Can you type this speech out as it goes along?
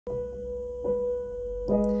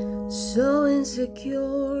So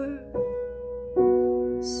insecure,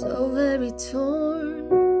 so very torn.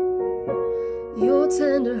 Your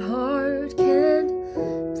tender heart can't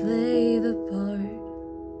play the part.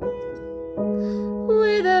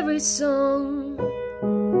 With every song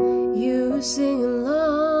you sing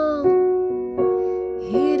along,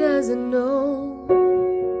 he doesn't know,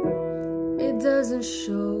 it doesn't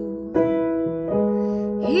show.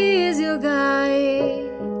 He is your guy,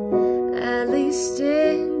 at least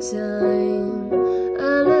in time.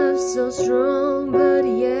 A love so strong, but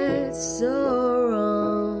yet so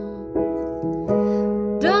wrong.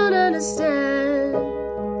 Don't understand,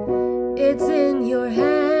 it's in your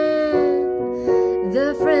hand.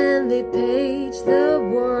 The friendly page, the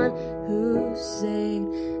one who saved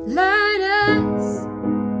Linus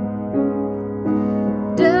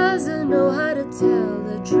doesn't know how to tell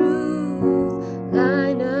the truth.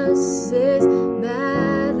 Linus is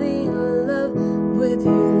madly in love with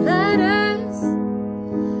you. Linus,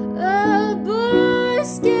 a boy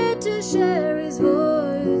scared to share his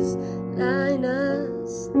voice.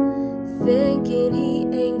 Linus, thinking he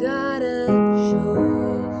ain't got a choice.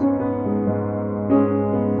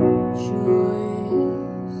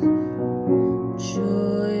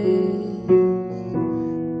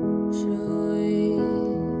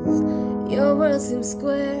 Your world seems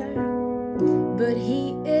square, but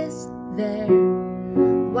he is there.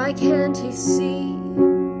 Why can't he see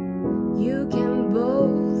you can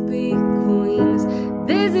both be queens?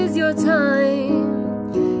 This is your time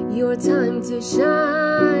to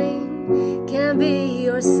shine. Can't be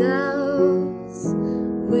yourselves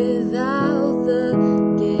without the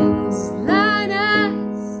games.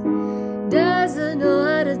 Linus doesn't know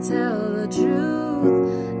how to tell the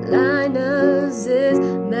truth. Linus is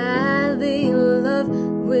madly in love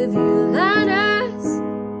with you. Linus,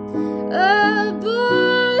 a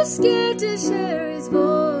boy scared to share his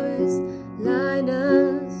voice.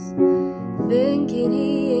 Linus, thinking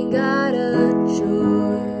he ain't got a choice.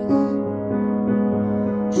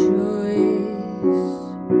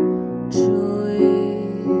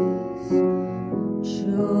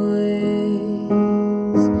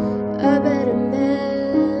 A better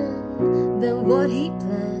man than what he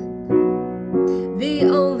planned. The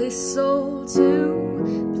only soul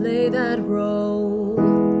to play that role.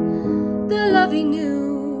 The love he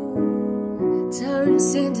knew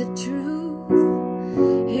turns into truth.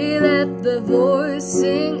 He let the voice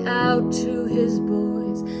sing out to his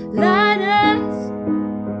boys. Linus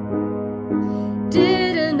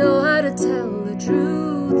didn't know how to tell the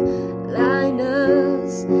truth.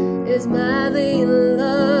 Linus is madly in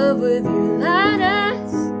love with you.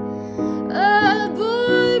 Linus, a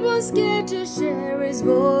boy was scared to share his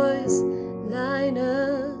voice.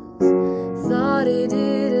 Linus thought he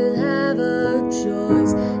didn't have a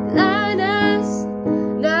choice. Linus,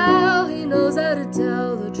 now he knows how to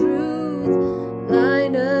tell the truth.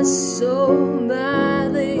 Linus, so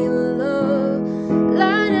madly in love.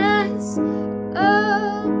 Linus,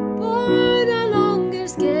 a boy no longer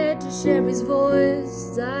scared to share his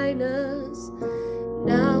voice. Linus,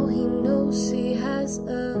 now he knows he has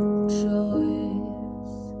a